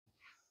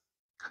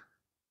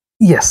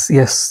Yes.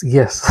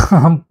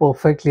 I'm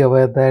perfectly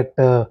aware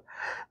that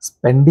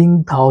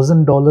spending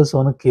 $1,000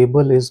 on a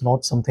cable is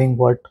not something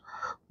what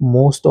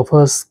most of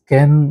us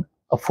can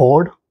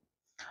afford.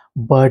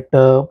 But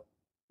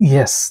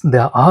yes,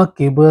 there are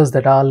cables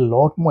that are a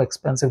lot more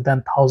expensive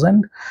than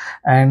 1,000,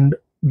 and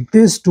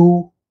these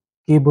two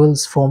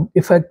cables from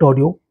Effect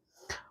Audio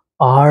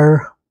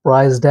are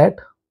priced at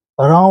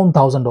around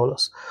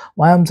 $1,000.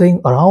 Why I'm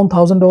saying around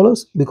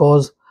 $1,000?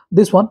 Because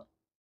this one,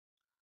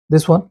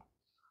 this one,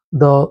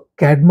 the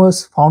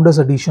Cadmus Founders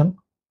Edition,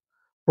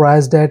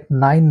 priced at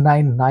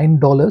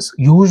 $999,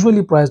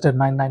 usually priced at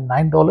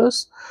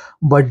 $999,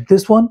 but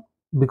this one,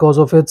 because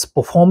of its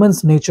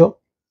performance nature,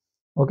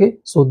 okay,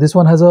 so this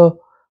one has a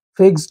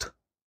fixed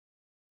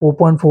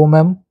 4.4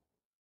 mm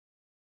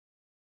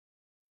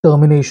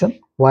termination,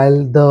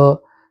 while the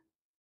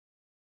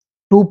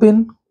 2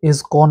 pin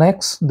is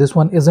Connex. This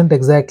one isn't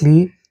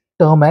exactly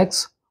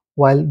Termex,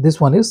 while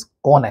this one is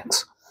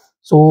Connex.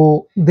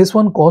 So this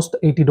one cost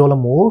 $80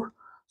 more,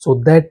 so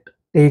that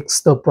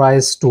takes the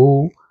price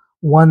to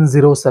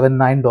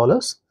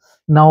 $1079.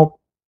 Now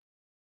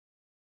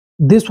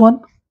this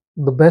one,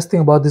 the best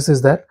thing about this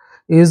is that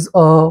is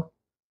a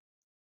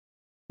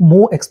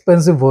more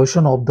expensive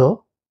version of the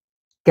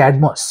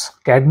Cadmus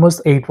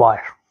 8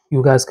 wire.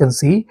 You guys can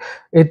see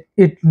it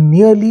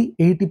nearly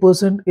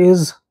 80%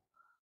 is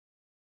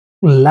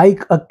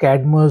like a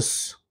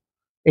Cadmus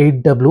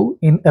 8W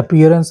in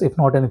appearance, if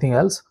not anything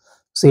else.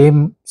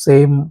 Same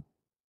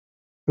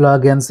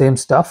plug and same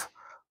stuff.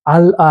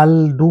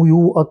 I'll do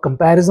you a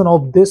comparison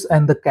of this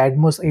and the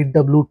Cadmus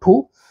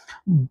 8W2.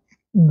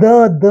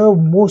 The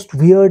most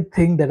weird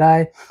thing that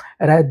I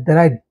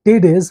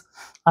did is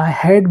I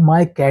had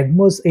my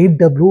Cadmus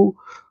 8W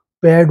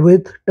paired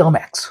with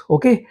Termax.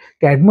 Okay,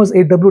 Cadmus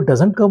 8W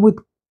doesn't come with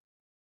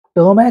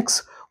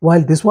Termax,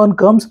 while this one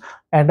comes,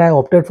 and I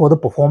opted for the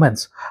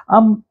performance.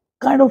 I'm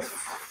kind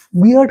of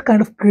weird,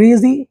 kind of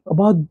crazy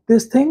about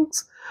these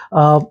things.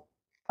 Uh,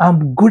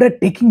 I'm good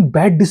at taking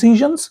bad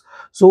decisions,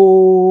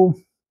 so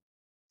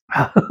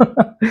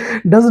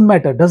doesn't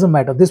matter.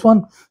 This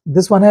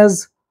one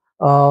has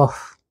uh,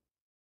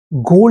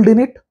 gold in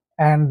it,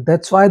 and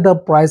that's why the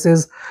price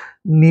is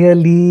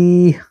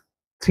nearly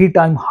three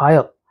times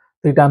higher.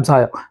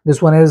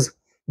 This one is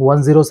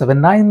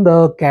 1079.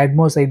 The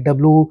Cadmus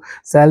 8W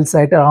sells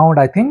at around,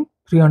 I think,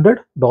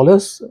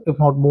 $300, if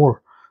not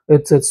more.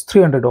 It's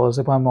 $300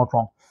 if I'm not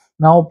wrong.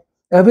 Now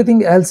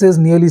everything else is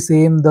nearly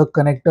same. The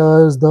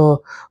connectors, the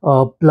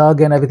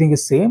plug, and everything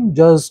is same.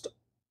 Just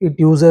it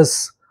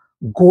uses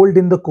gold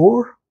in the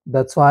core.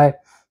 That's why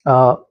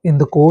in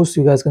the cores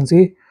you guys can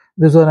see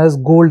this one has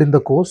gold in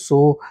the cores.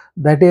 So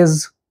that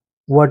is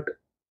what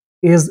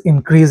is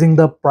increasing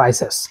the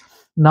prices.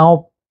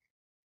 Now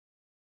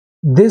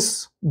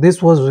this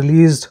was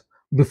released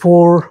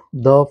before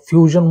the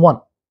Fusion 1.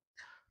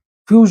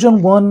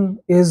 Fusion 1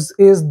 is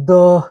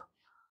the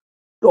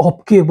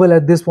top cable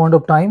at this point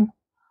of time,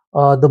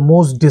 the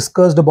most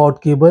discussed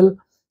about cable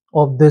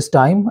of this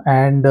time,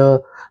 and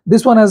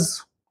this one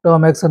has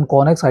Termex and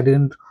Connex. I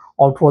didn't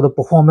opt for the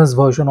performance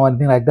version or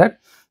anything like that.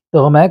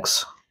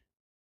 Termex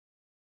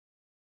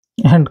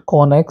and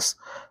Connex.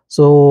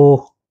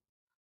 So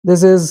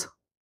this is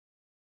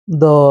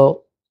the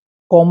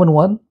common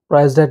one,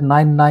 priced at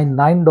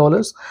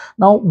 $999.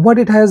 Now what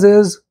it has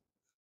is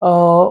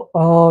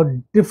a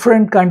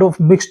different kind of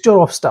mixture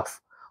of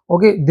stuff.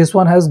 Okay, this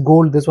one has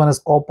gold, this one has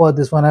copper,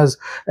 this one has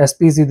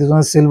SPC, this one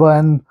has silver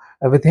and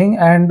everything,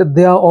 and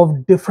they are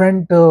of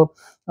different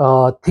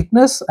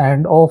thickness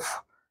and of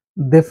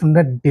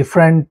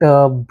different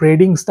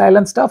braiding style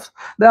and stuff.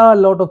 There are a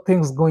lot of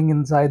things going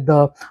inside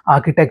the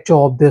architecture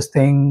of this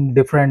thing,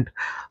 different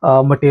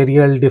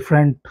material,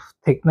 different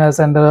thickness,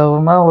 and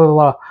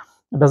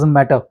it doesn't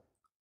matter.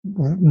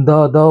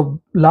 The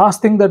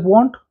last thing that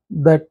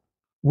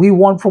we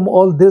want from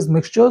all these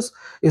mixtures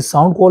is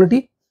sound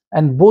quality,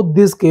 and both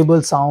these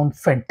cables sound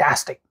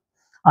fantastic.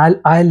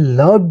 I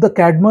loved the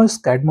Cadmus.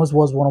 Cadmus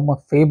was one of my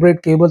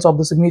favorite cables of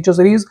the Signature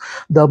series.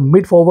 The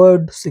mid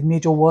forward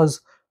Signature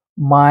was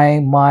my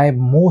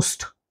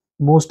most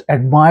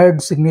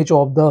admired signature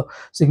of the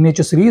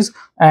Signature series,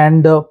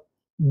 and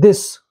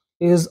this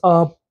is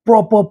a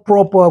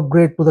proper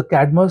upgrade to the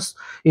Cadmus.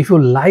 If you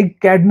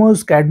like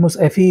Cadmus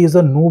FE is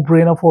a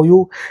no-brainer for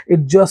you.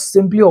 It just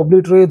simply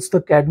obliterates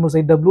the Cadmus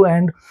 8W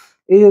and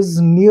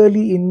is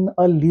nearly in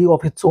a league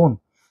of its own.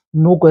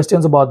 No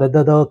questions about that.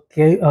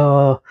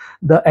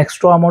 The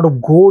extra amount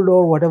of gold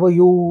or whatever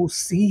you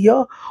see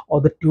here, or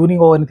the tuning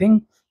or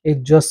anything,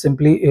 it just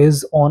simply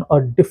is on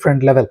a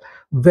different level.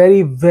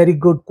 Very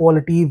good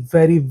quality,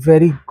 very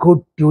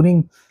good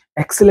tuning,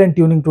 excellent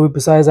tuning to be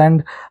precise,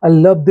 and I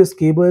love this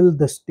cable.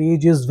 The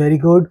stage is very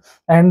good,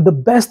 and the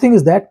best thing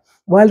is that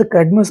while the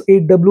Cadmus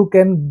 8W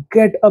can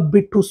get a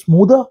bit too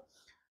smoother,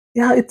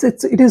 yeah, it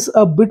is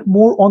a bit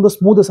more on the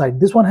smoother side.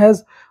 This one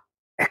has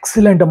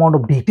excellent amount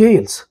of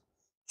details,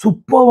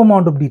 superb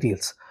amount of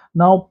details.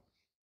 Now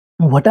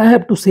what I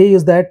have to say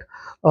is that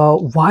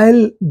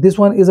while this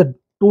one is a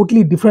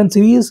totally different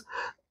series,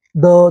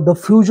 the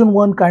Fusion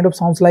one kind of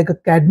sounds like a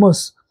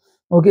Cadmus.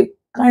 Okay,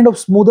 kind of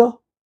smoother,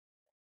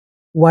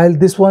 while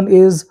this one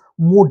is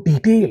more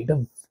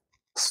detailed,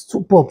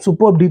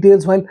 superb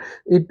details, while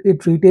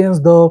it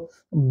retains the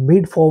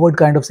mid forward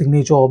kind of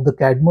signature of the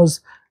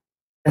Cadmus.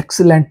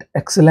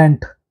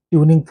 Excellent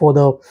tuning for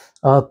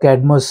the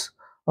Cadmus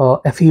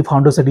FE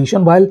Founders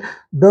Edition, while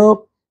the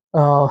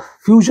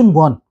Fusion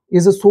 1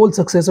 is a sole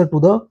successor to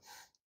the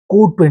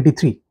Code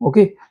 23.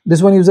 Okay,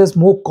 this one uses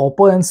more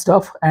copper and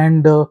stuff,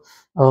 and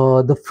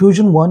the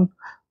Fusion 1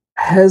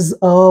 has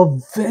a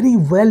very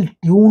well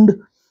tuned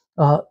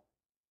uh,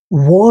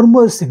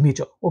 warmer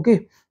signature.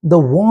 Okay, the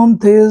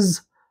warmth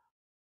is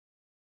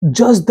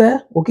just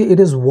there. Okay, it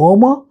is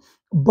warmer,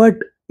 but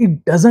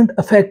it doesn't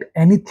affect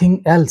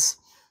anything else.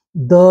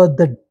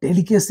 The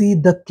delicacy,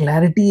 the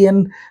clarity,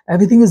 and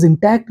everything is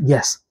intact.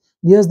 Yes,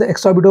 the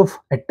extra bit of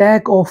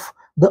attack of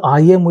the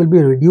IEM will be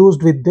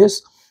reduced with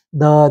this.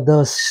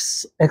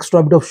 The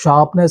extra bit of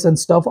sharpness and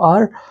stuff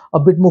are a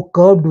bit more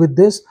curved with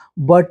this,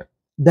 but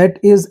that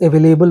is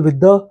available with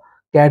the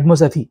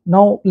Cadmus FE.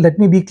 Now let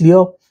me be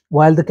clear,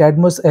 while the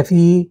Cadmus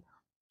FE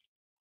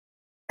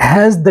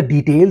has the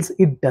details,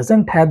 it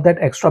doesn't have that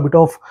extra bit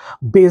of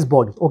base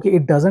body. Okay,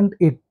 it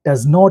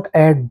does not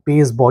add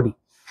base body.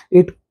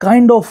 It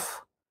kind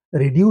of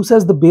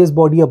reduces the base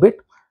body a bit,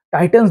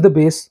 tightens the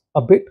base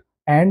a bit,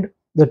 and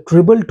the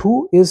treble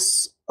 2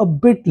 is a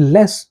bit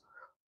less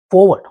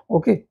forward.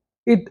 Okay,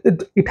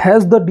 it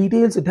has the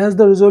details, it has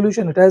the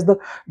resolution, it has the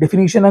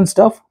definition and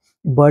stuff,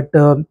 but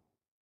the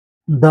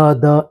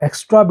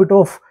extra bit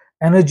of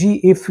energy,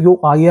 if your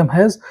IM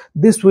has,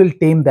 this will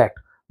tame that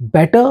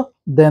better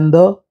than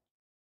the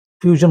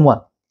Fusion 1.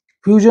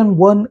 Fusion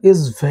 1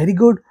 is very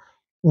good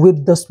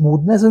with the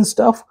smoothness and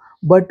stuff,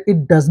 but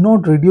it does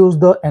not reduce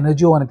the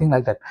energy or anything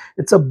like that.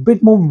 It's a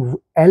bit more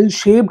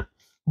L-shaped,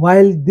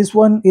 while this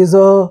one is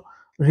a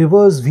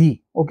reverse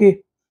V.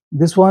 Okay,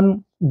 this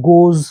one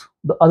goes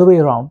the other way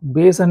around.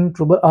 Bass and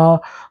treble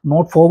are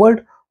not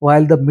forward,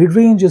 while the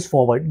mid-range is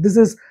forward. This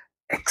is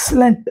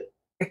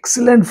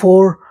excellent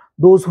for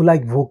those who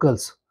like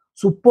vocals.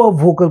 Superb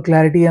vocal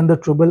clarity, and the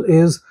treble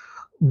is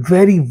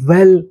very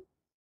well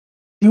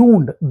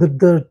tuned.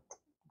 The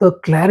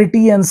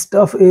clarity and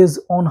stuff is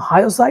on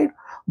higher side,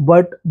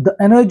 but the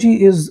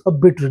energy is a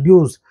bit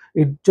reduced.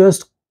 It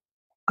just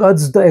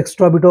cuts the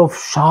extra bit of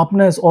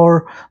sharpness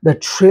or the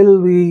trill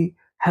we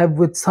have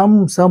with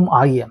some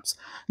IEMs.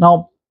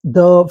 Now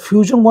the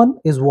Fusion 1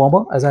 is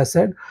warmer, as I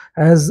said,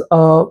 has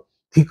a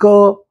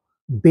thicker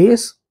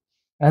bass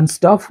and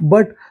stuff,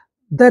 but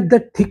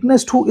that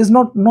thickness too is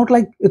not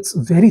like it's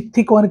very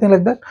thick or anything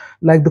like that.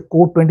 Like the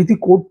Code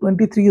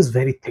 23 is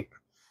very thick,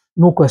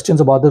 no questions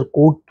about the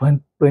Code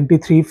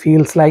 23.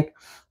 Feels like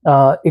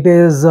it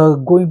is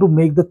going to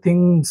make the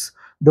things,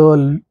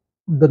 the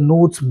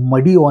notes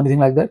muddy or anything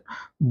like that,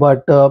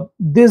 but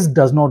this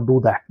does not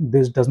do that.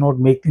 This does not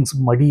make things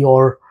muddy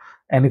or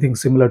anything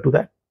similar to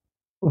that.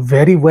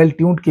 Very well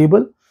tuned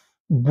cable,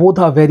 both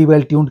are very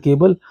well tuned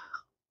cable.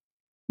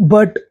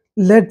 But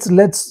let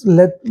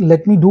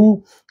me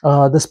do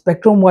the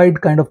spectrum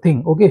wide kind of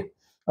thing. Okay,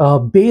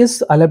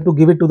 bass, I'll have to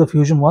give it to the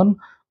Fusion 1.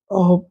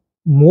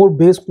 More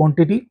bass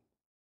quantity,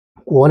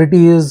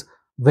 quality is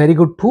very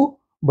good too,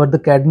 but the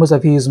Cadmus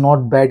FE is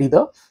not bad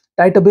either.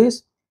 Tighter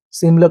bass,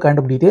 similar kind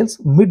of details.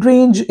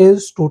 Mid-range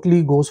is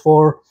totally goes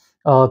for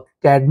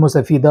Cadmus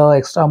FE. The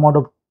extra amount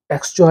of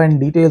texture and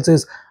details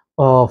is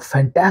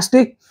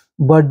fantastic,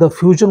 but the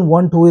Fusion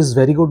 1 2 is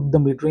very good. The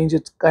mid-range,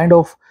 it kind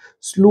of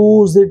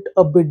slows it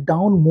a bit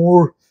down,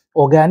 more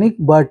organic,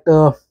 but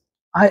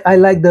I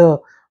like the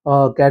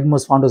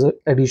Cadmus Founders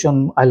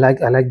Edition. I like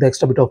the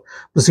extra bit of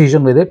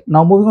precision with it.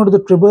 Now moving on to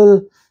the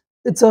treble,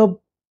 it's a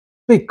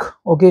pick.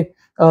 Okay,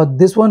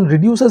 this one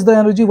reduces the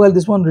energy, while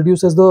this one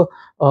reduces the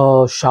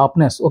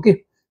sharpness.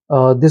 Okay,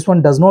 this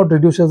one does not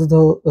reduce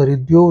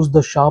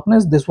the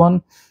sharpness. This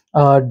one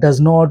does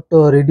not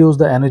reduce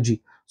the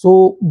energy.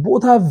 So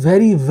both are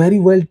very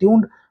well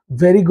tuned,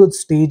 very good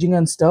staging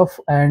and stuff,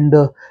 and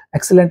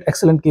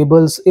excellent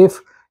cables.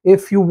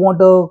 If you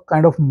want a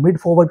kind of mid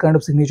forward kind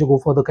of signature, go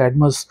for the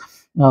Cadmus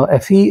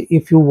FE.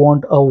 If you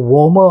want a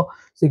warmer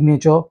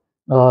signature,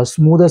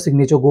 smoother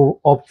signature, go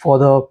opt for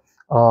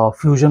the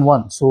Fusion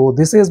 1. So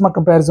this is my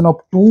comparison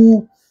of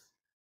two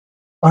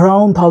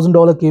around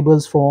 $1,000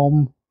 cables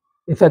from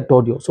Effect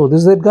Audio. So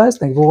this is it, guys.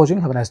 Thank you for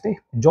watching. Have a nice day.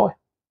 Enjoy.